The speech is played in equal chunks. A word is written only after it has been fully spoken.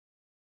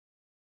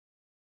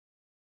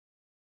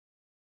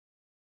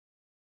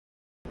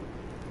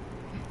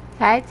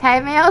才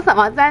没有什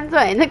么专注，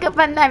那个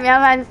笨蛋不要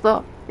乱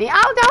说。你傲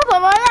娇什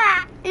么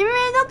啦？你明明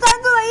就专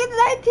注的一直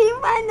在听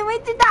嘛，你怎么会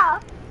知道？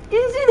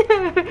真是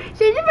的，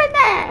谁是笨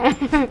蛋？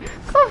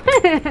过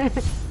分！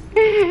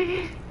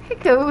太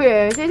可恶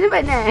了，谁是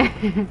笨蛋？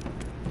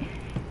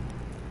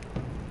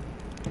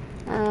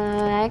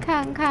来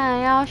看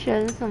看要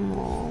选什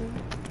么。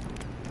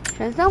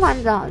选生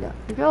还者好的，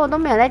我觉得我都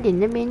没有在点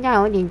这边，这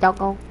样有点糟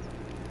糕。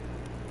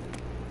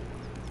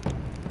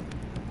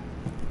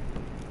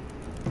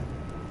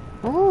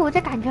哦，这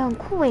感觉很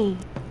酷诶。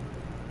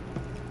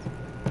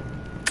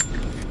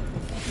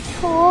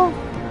哦，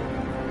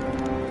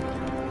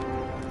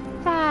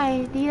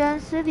在敌人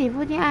尸体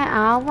附近按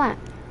R1，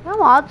 那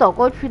我要走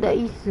过去的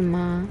意思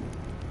吗？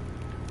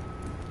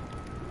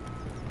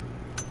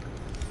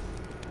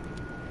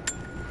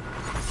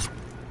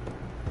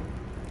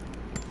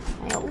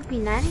还有物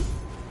品栏，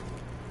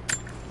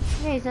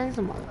内生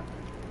什么了？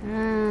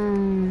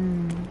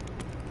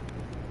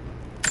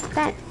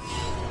但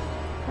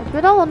我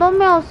觉得我都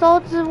没有收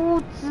置物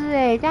资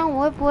诶，这样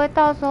我会不会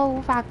到时候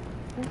无法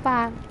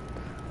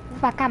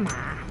干嘛？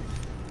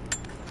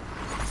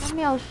都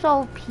没有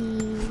兽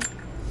皮。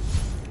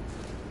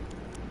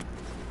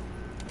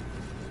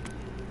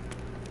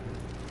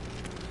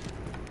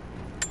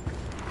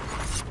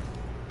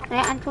哎，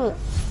按错了。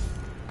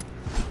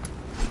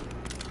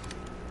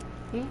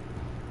诶，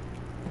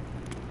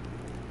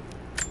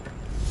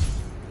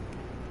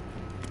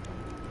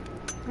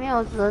没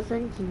有折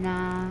升级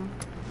呢。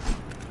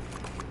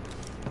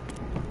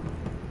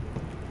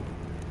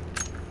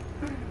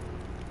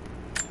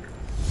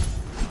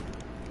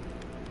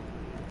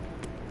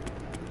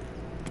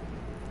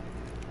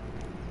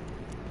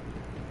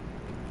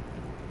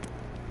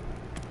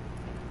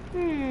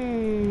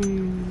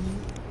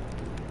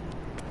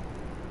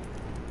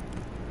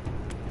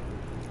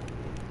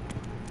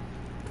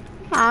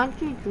想要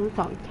剧组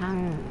手枪，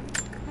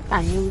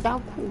感觉比较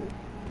酷。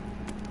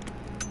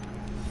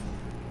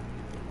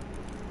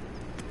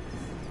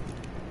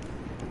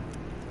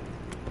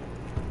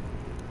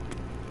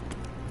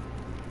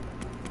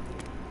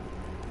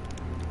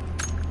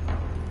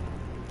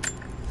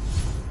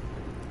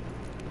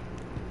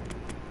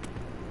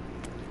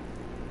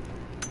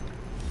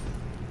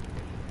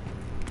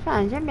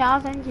算了，先不要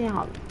升级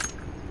好了。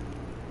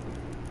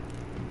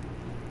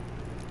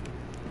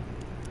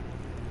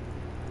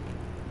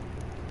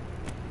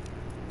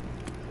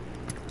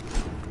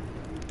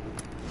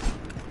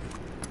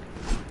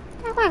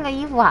换个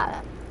衣服好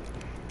了。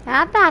然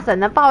后大婶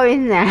的抱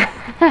怨呢？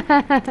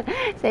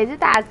谁是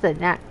大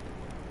婶啊？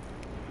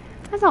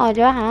但是我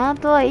觉得好像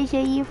多了一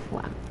些衣服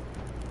啊。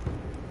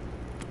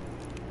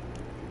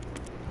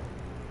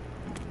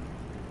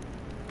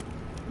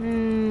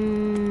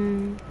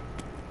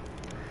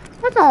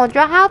为什么我觉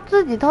得他要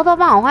自己偷偷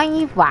帮我换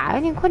衣服啊？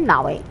有点困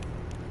扰哎。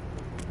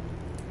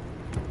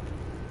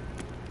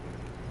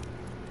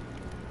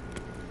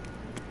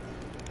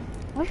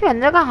我选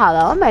这个好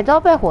了，我每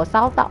周被火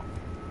烧到。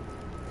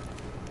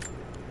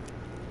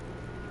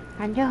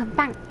感觉很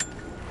棒，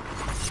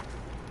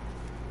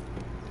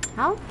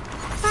好，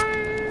棒！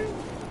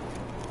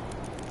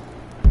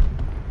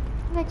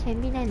那个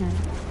钱币在哪里？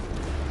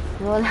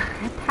我的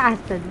大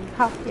神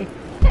靠边，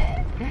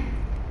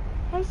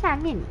在下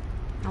面。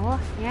好哦，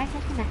你要下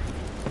去哪？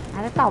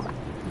拿得到吧？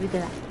我觉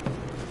得。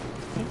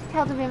哎，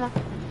跳这边吗？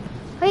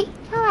可以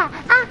跳啊！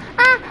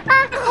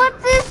我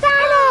自杀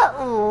了！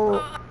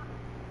哦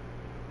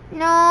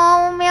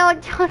 ，no， 没有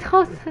跳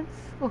到绳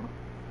索。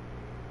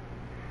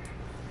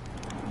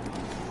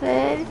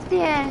随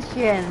便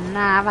选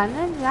啦，反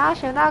正只要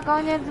学到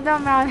弓箭自动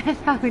瞄在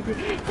上去，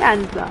这样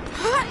子。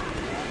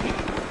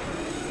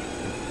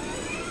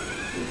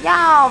不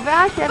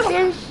要随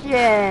便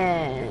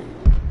选。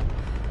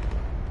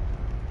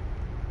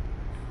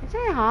这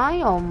里好像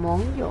有盟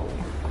友，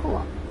酷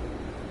哦！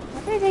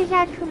我这里可以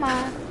下去吗？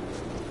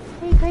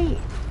可以。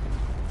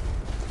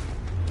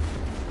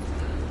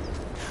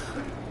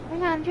我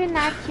想去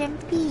拿钱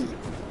币，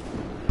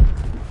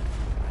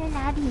在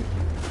哪里？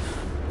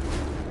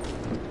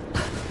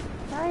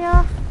有，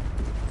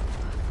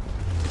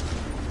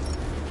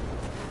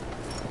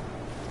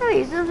这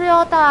里是不是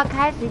又到了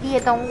开始猎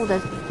动物的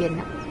时间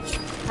了？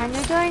感觉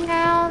就应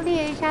该要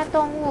猎一下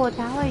动物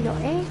才会有。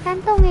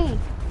山洞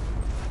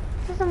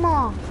这什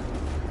么？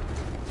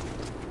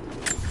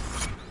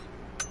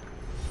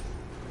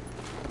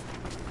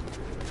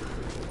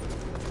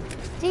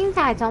精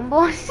彩重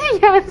播，夕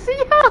阳笑。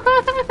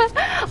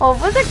我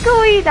不是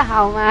故意的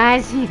好吗？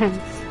夕阳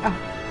笑。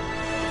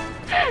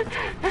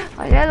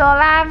我觉得罗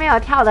拉没有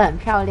跳得很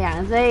漂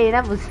亮，所以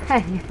那不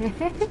算。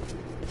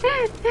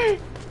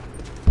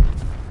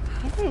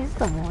这里是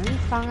什么地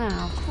方啊？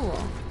好酷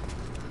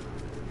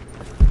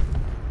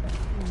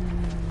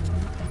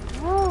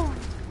哦！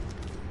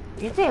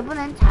这也不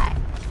能踩。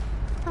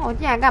那我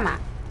进来干嘛？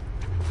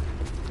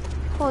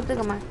破这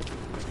个吗？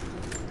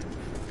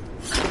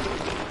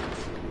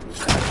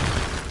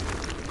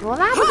罗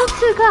拉不是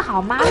刺客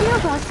好吗？没有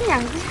什么信仰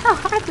之笑，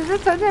他只是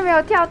纯粹没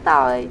有跳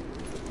到而已。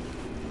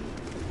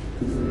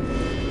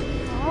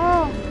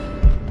哦，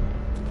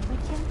我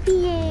先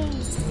屁耶！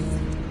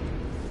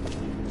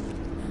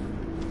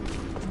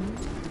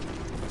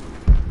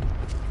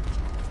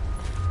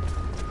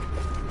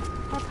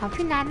要跑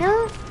去哪呢？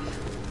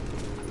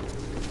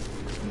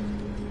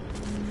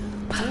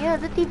哎呀，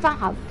这地方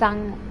好脏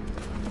哦！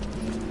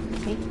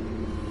哎，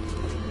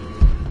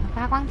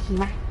发光体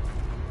吗？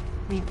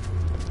没有。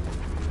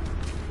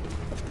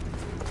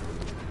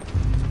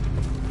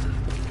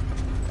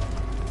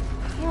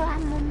还有按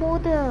摩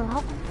的，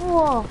好恐怖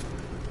哦！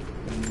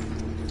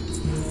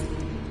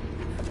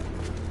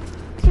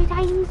这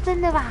太阴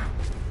森了吧？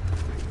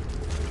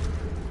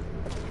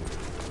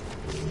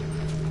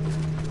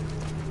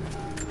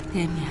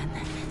 애매한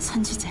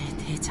선지자의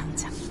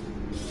대장장.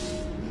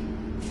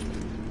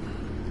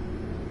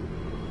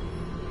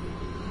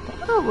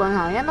 俄文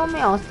好像都没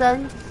有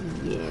升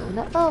级耶，我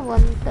的俄文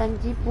等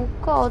级不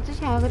够，之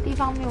前有个地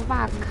方没有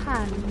办法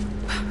看，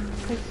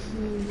可惜。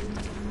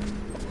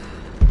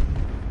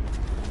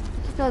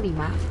是这里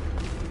吗？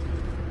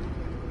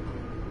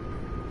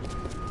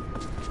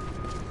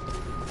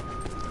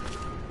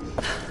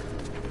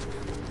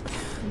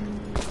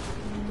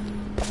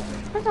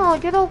为什么我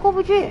觉得我过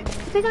不去？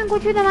是这样过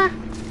去的吗？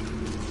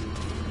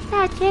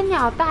在千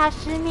鸟大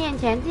师面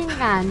前竟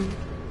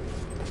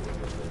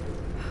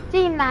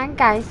然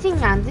敢信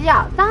仰之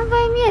药，张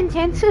飞面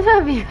前吃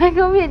饭比飞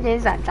哥面前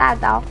闪大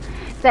刀，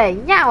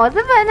怎样？我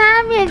是不能在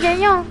他面前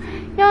用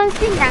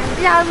信仰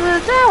之药，是不是？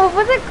虽然我不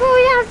是故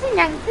意要信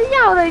仰之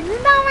药的，你知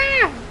道吗？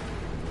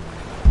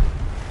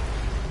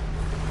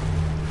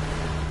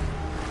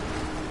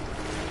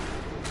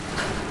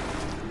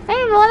哎，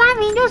罗拉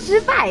明就失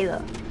败了。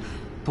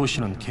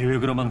 도시는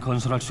계획으로만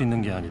건설할 수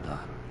있는 게 아니다.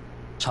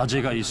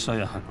 자재가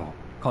있어야 하고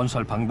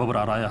건설 방법을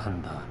알아야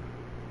한다.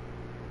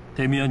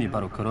 데미안이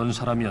바로 그런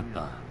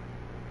사람이었다.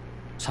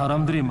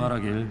 사람들이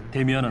말하길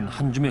데미안은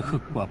한 줌의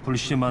흙과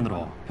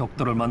불씨만으로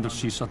벽돌을 만들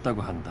수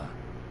있었다고 한다.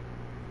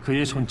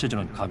 그의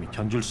손재주는 감히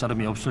견줄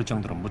사람이 없을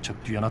정도로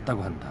무척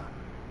뛰어났다고 한다.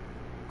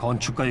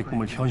 건축가의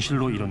꿈을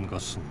현실로 이룬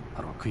것은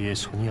바로 그의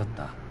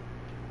손이었다.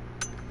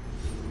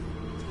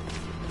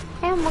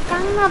 哎，我们刚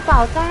刚那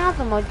宝藏要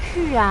怎么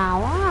去啊？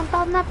我好想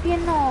到那边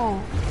哦。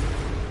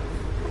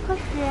不科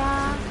学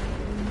啊，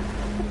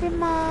这边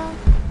吗？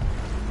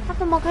他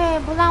怎么可以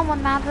不让我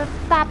拿着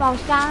大宝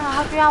箱，然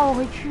后就要我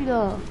回去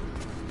了？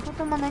我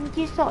怎么能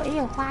接受？哎，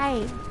有花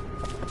哎！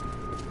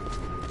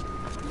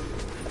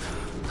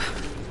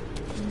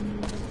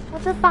我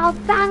的宝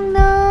藏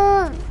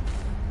呢？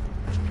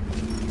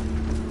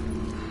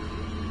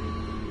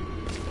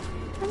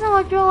但是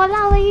我觉得我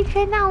绕了一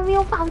圈，但我没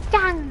有宝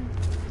藏。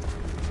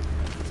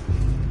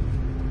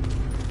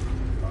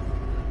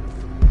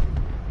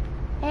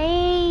 哎，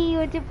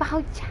我的宝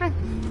藏，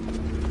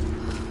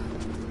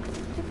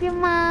这边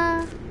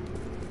吗？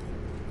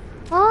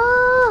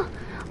哦，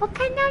我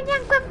看到亮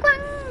光光，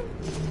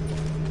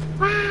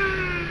哇！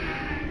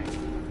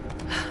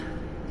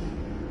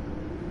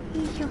哎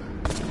呦，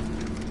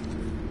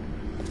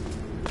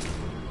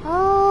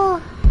哦，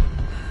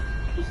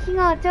开心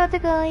哦，只有这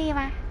个而已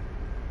吗？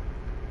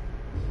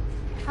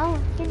好，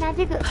先拿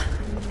这个，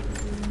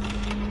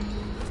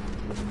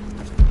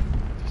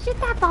这是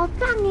大宝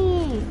藏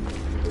耶！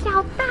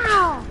 好大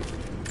哦！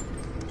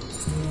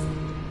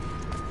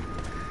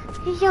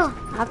哎呦，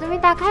好，这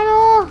边打开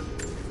喽！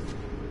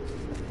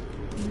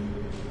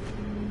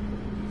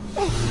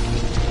哎，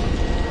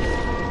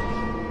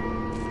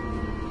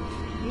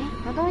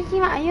有东西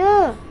吗？哎呦！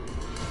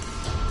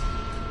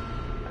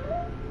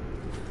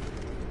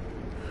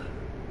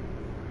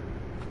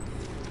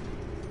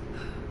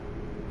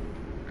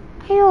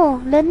哎呦，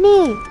人呢？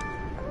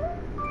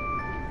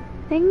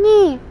人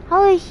呢？好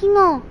恶心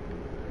哦！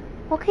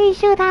 我可以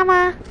射他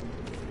吗？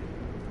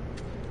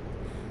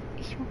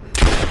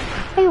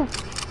哎呦！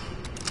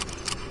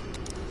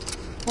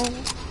哦，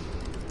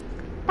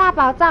大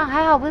宝藏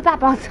还好不是大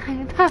宝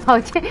藏，大宝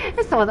剑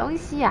是什么东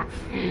西啊？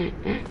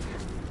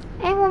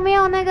哎，我没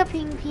有那个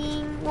瓶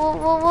瓶，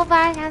我本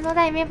来想说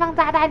在里面放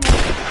炸弹的。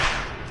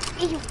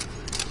哎呦！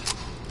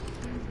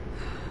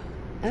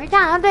我们这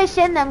样好像对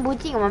仙人不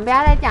敬，我们不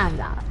要再这样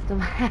子了，怎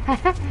么？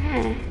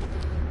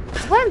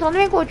我能从那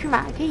边过去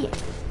吗？可以。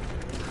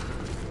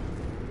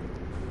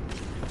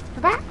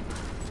 走吧。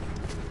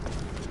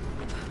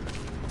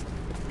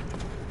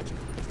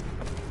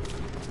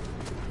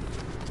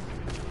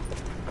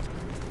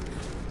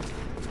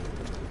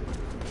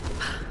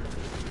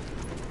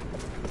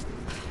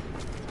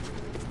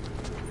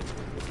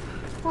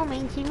莫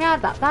名其妙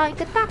找到一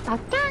个大宝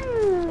藏。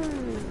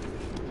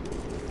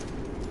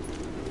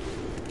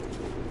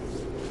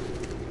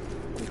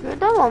我觉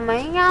得我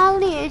们应该要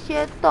猎一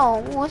些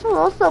动物，可是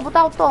我都射不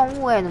到动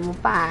物哎，怎么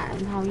办？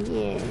讨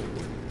厌。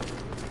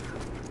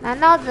 难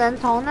道只能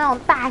从那种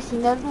大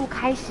型的鹿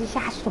开始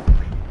下手？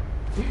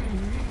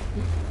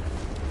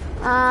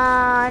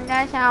啊，人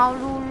家想要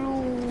鹿，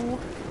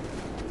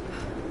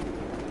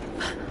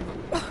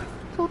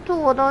兔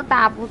兔我都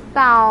打不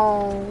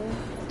到。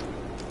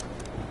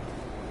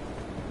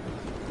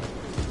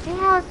哎，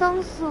还有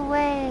松鼠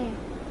哎！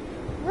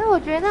可是我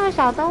觉得那个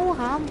小动物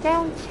好像比较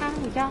用枪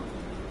比较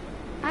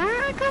啊！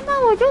看到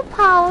我就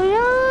跑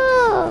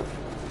了。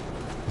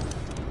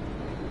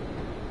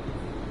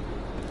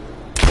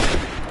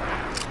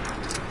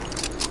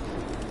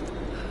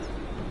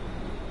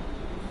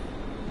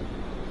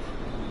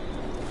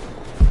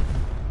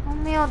我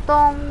没有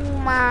动物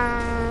吗？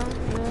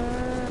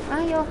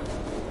哎呦！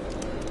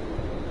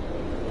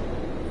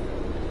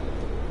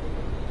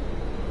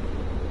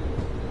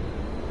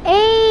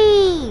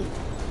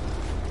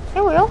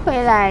我又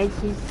回来，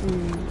其实。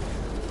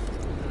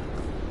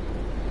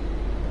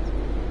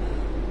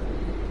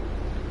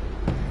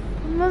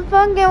你们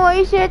分给我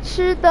一些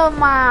吃的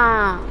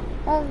嘛！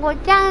我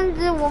这样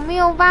子我没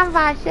有办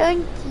法升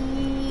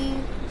级，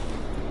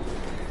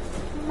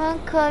你们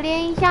可怜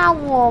一下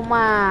我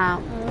嘛！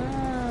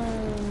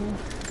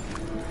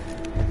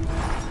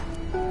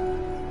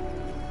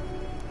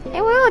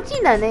我有技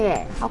能的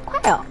耶，好快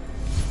哦！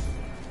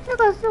这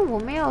个是我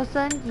没有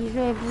升级，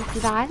所以不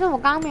知道，还是我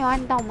刚刚没有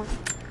按到吗？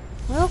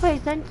我又可以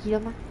升级了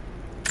吗？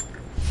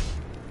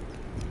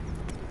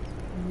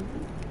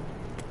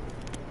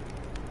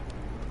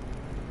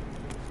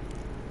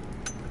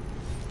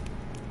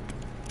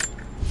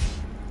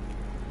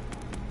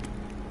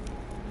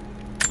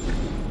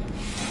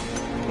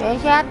学一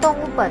些动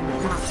物本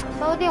能哈，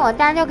说不定我这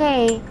样就可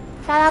以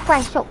杀到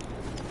怪兽。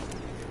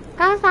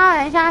刚杀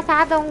人，现在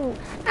杀动物。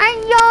哎呦，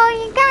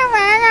你干嘛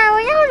啦？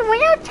我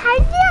要材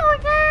料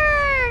啦！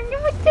你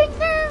们怎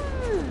样？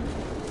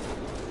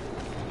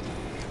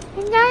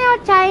人家要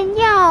材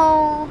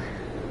料，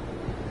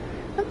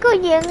很可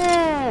怜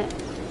哎。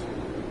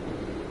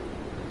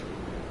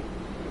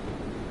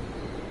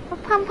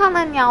胖胖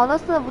的鸟都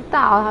射不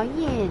到，讨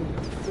厌！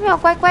没有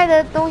乖乖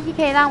的东西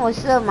可以让我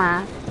射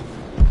吗？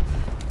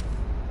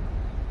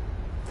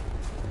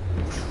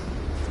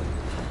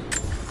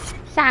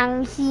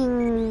伤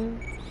心。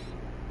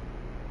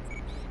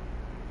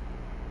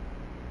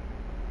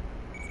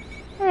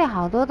这里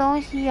好多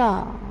东西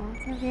哦，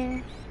这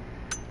边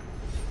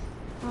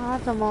啊，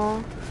怎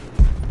么？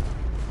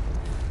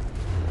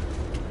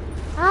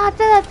啊，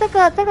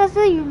这个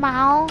是羽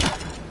毛，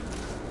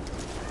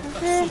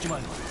可是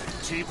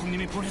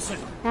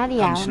哪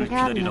里啊？我没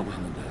看到你。怎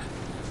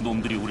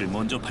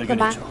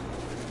么？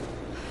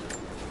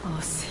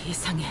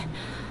 세상에,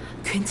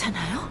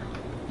 괜찮아요?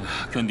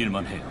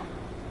 견딜만 해요.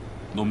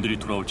 놈들이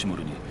돌아올지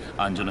모르니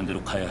안전한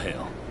데로 가야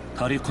해요.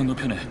 다리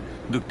건너편에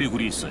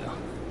늑대굴이 있어요.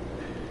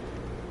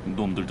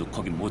 놈들도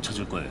거긴 못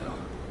찾을 거예요.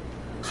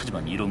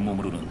 하지만 이런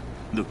몸으로는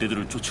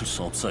늑대들을 쫓을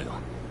수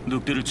없어요.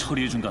 늑대를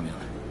처리해준다면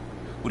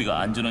우리가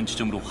안전한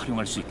지점으로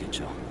활용할 수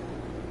있겠죠.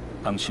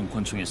 당신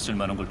권총에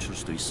쓸만한 걸 줄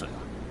수도 있어요.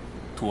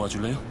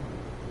 도와줄래요?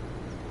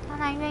 当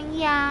然愿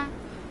意啊。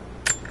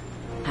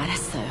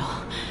 알았어요.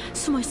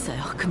 숨어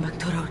있어요. 금방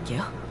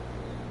돌아올게요.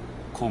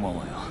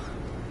 고마워요.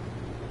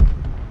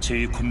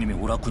 제이쿰님이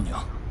오랐군요.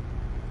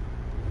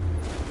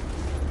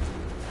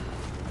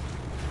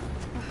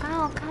 我刚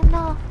好看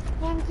到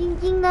亮晶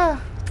晶的。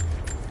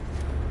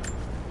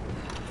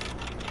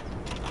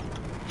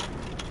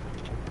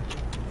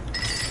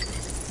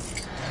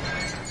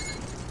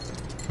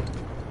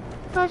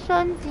这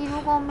升级如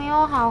果没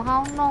有好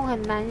好弄，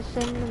很难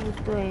升，对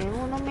不对？如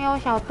果都没有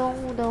小动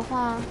物的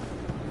话。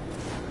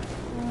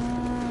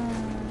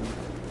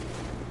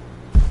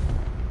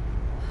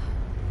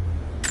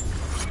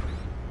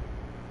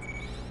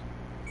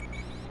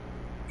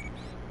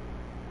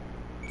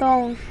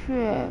 洞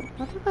穴，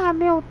我这个还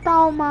没有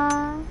到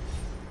吗？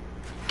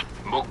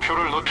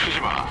 목표를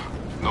놓치지 마.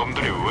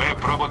 놈들이 왜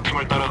브라보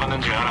팀을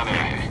따라갔는지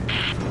알아내.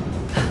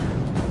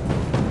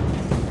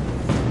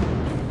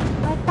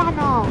 坏蛋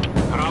哦！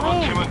 브라보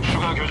팀은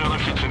추가 교전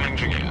없이 진행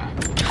중이야.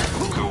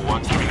 그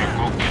원주민을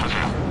꼭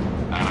찾아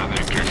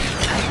알아낼게.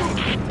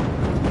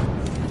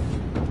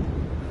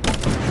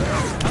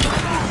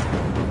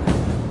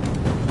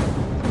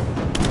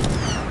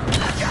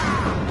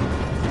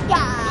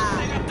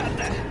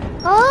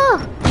 어!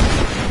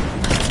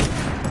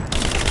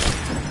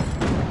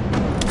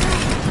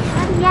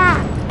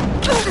 아니야!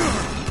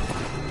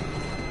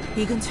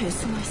 이 근처에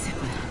숨어 있을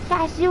거야.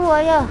 吓死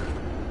我了!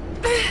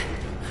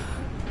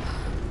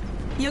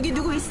 여기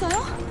누구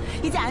있어요?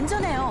 이제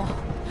안전해요.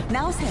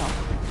 나오세요.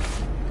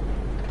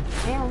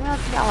 我没有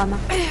治疗完吗?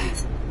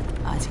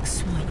 아직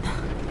숨어 있나?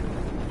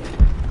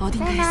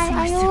 어딘가에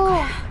숨어 있을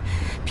거야.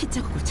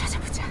 핏자국을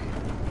찾아보자.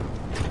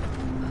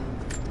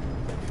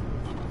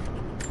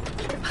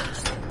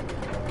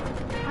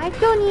 아,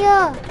 救你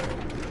了!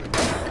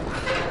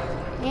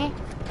 예?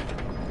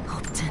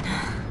 없잖아.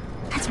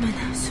 하지만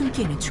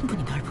숨기에는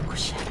충분히 넓은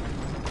곳이야.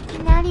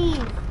 哪里?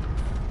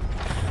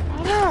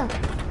 来了!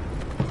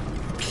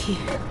 피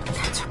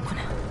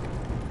다쳤구나.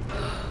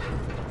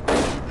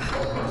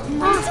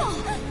 멈춰!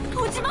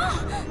 오지 마!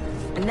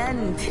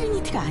 난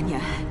트리니티가 아니야.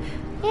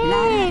 예,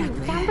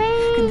 라라라고 해.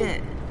 장배.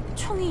 근데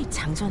총이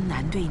장전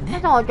안 돼 있네. 但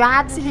是我觉得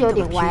他姿势有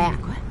点歪啊。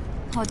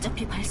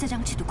 어차피 발사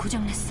장치도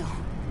고장났어.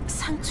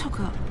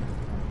 상처가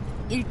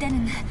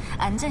일단은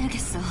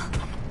앉아야겠어.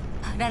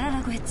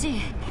 라라라고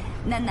했지?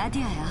 난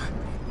나디아야.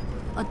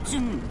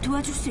 좀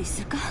도와줄 수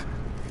있을까?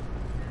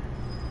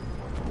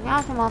 你要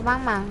什么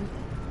帮忙？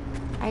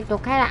哎，走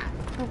开啦！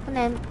不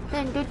能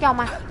丢掉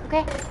吗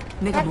 ？OK。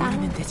 내가 뭘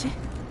하면 되지?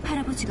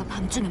 할아버지가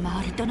밤중에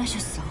마을을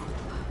떠나셨어.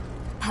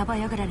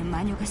 바바야가라는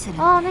마녀가 사는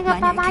내가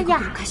마녀의 바바야.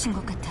 계곡으로 가신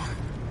것 같아.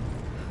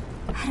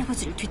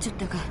 할아버지를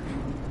뒤쫓다가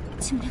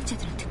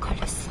침략자들한테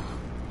걸렸어.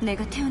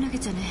 내가 태어나기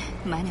전에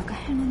마녀가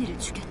할머니를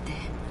죽였대.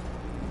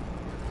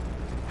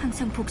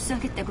 항상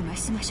복수하겠다고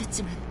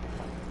말씀하셨지만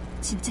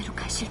진짜로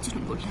가실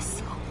줄은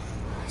몰랐어.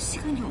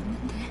 시간이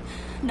없는데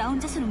나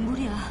혼자서는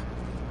무리야.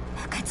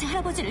 같이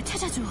할아버지를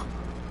찾아줘.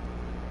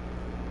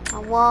 好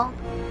哦，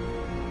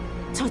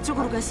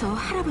 저쪽으로 가서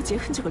할아버지의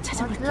흔적을 我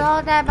찾아볼게. 之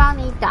后再帮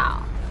你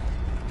找。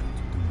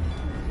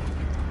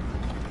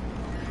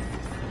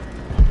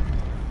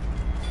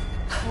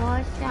我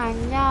想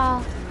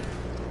要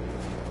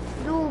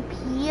鹿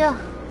皮。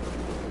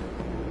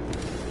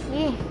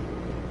咦，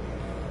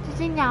这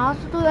只鸟速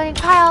度有点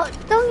快哦，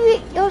终于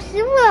有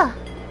食物了。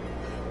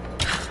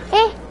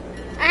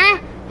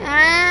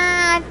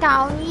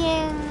讨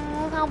厌，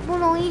我好不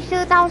容易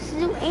射到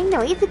食物，你怎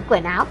么一直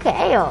滚啊？好可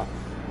爱哦。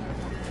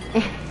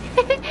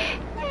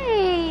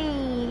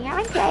还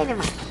蛮可爱的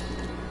嘛。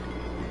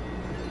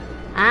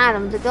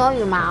怎么只给我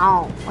羽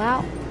毛？我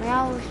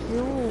要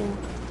食物。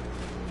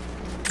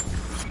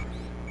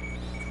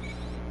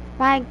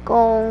外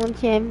公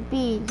钱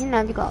币，先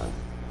拿这个。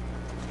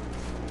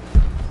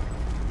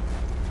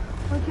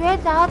我觉得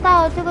只要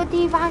到了这个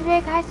地方，就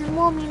会开始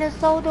莫名的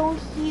收东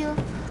西了。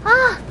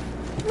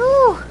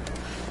鹿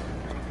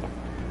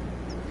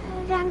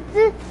，2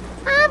只，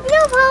不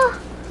要跑。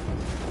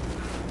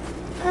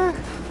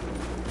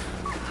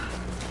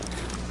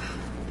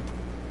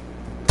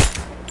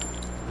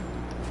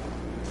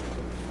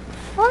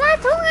罗拉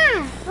冲啊！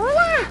罗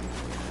拉，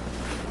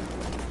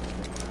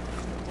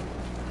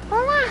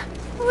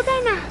鹿在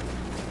哪？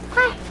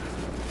快！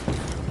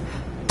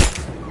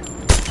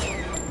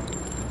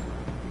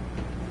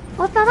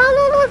我找到露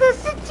露的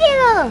世界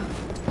了。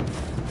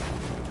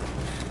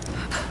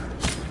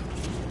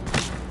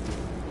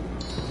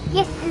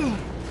Yes，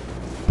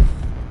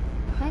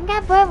 我应该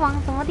不会往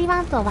什么地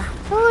方走吧？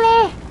露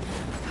嘞！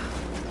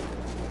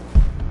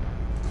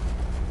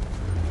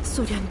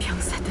 소련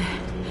병사들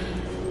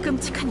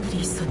끔찍한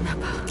일이 있었나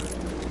봐.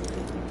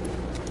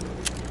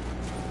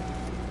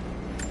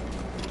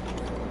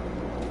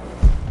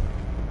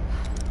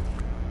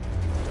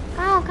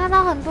 刚刚我看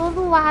到很多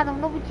鹿啊，怎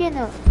么都不见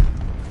了？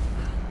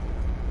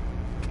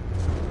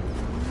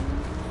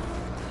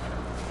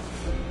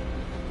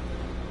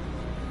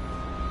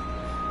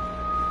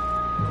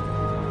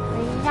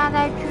等一下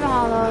再去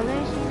好了，最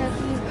新的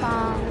地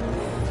方。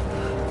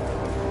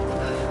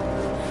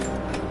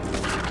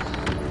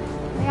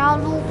我要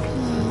鹿皮，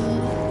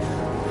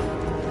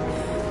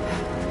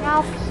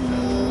要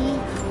皮，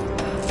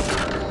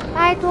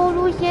拜托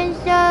鹿先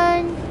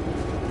生，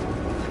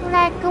出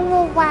来跟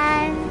我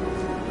玩。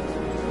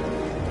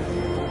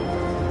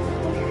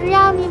 需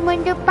要你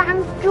们的帮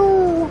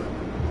助，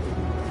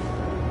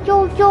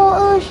救救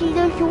饿死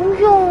的熊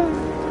熊，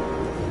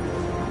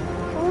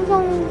熊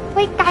熊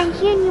会感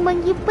谢你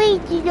们一辈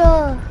子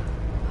的，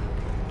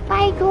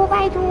拜托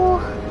拜托，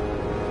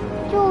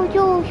救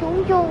救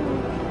熊熊！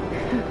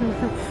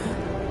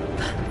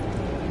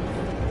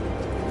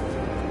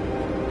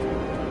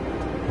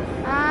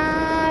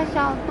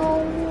小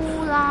动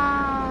物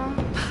啦，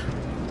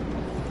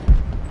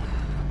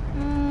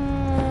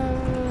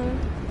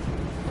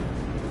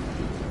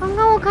刚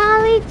刚我看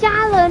到一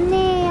家人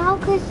呢，好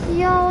可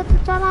惜哦，只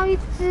抓到一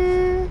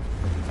只。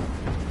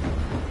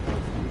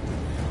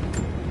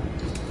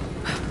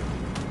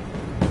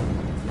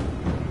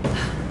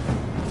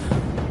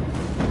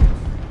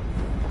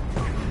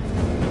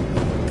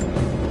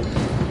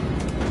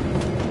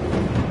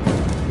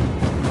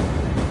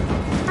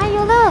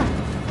有了，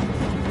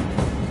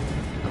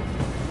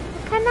我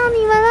看到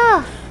你们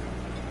了。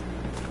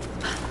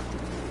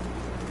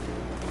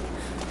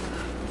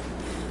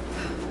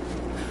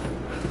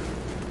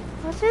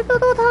 是豆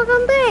豆特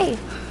工队，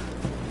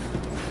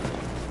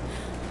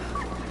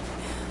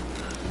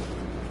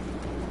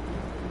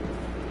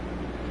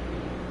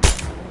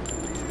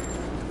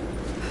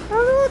豆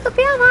豆都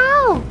不要跑！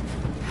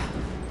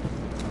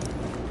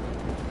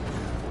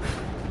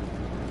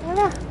来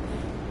了，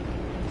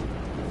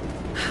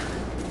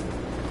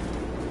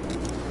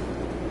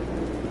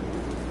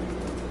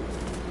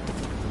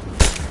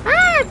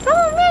从我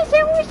面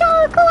前呼啸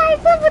而过，还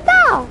射不到。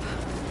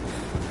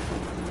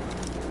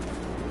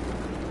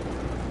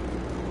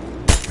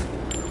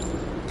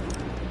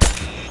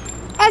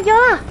 有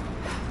了，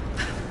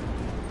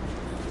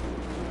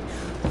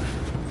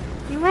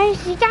你们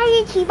死在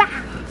一起吧！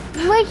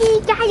你们是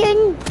一家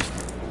人，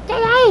再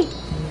来，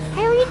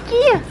还有一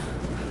只，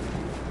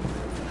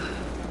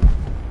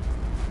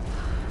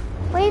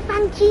我会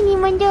放弃你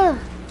们的。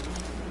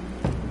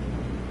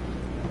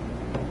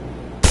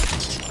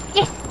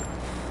耶！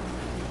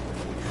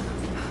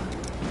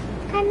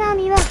看到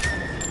你了，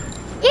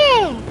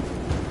耶！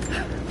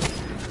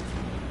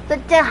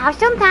 这好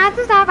凶残，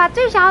至少把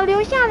最小的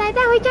留下来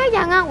带回家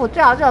养啊！我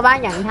最好是有帮他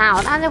养它，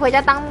我当然回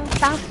家当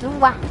食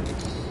物啊。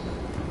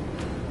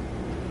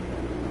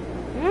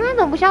怎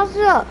怎么不消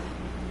失了？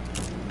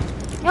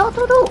有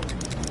兔兔，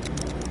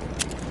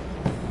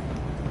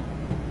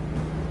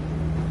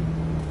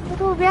兔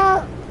兔不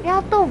要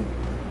动，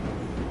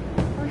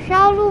我需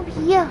要鹿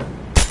皮了。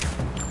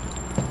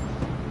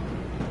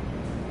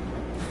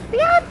不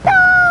要动！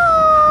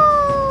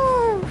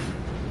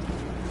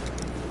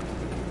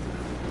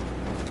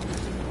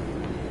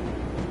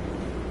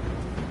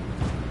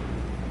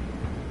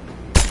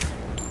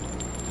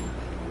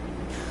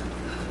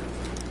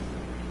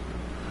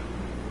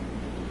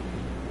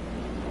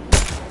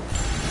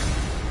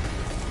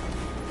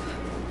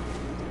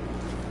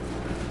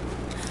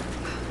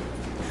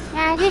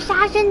现在是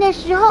杀生的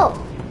时候，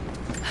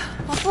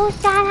我不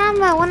杀他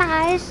们，我哪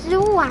来的食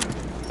物啊？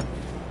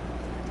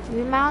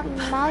羽毛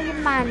也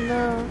满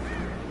了，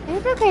哎，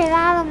这可以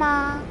拉了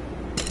吗？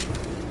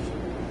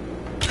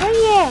可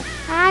以，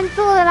他按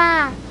错了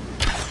啦。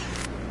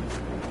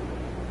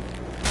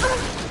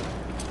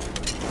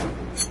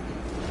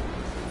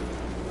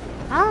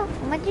好，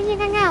我们进去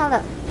看看好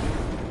了。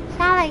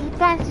杀了一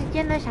段时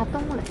间的小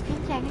动物了，进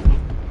去来看看。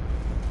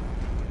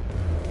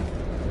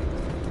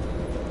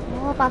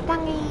哦，宝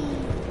藏耶！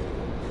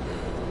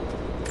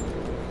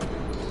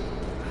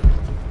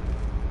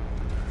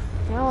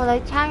然后我的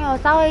枪有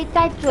稍微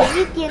再准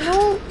一点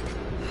哦。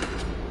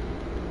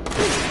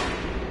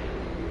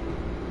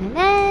噔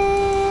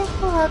噔，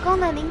复合弓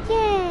的零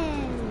件。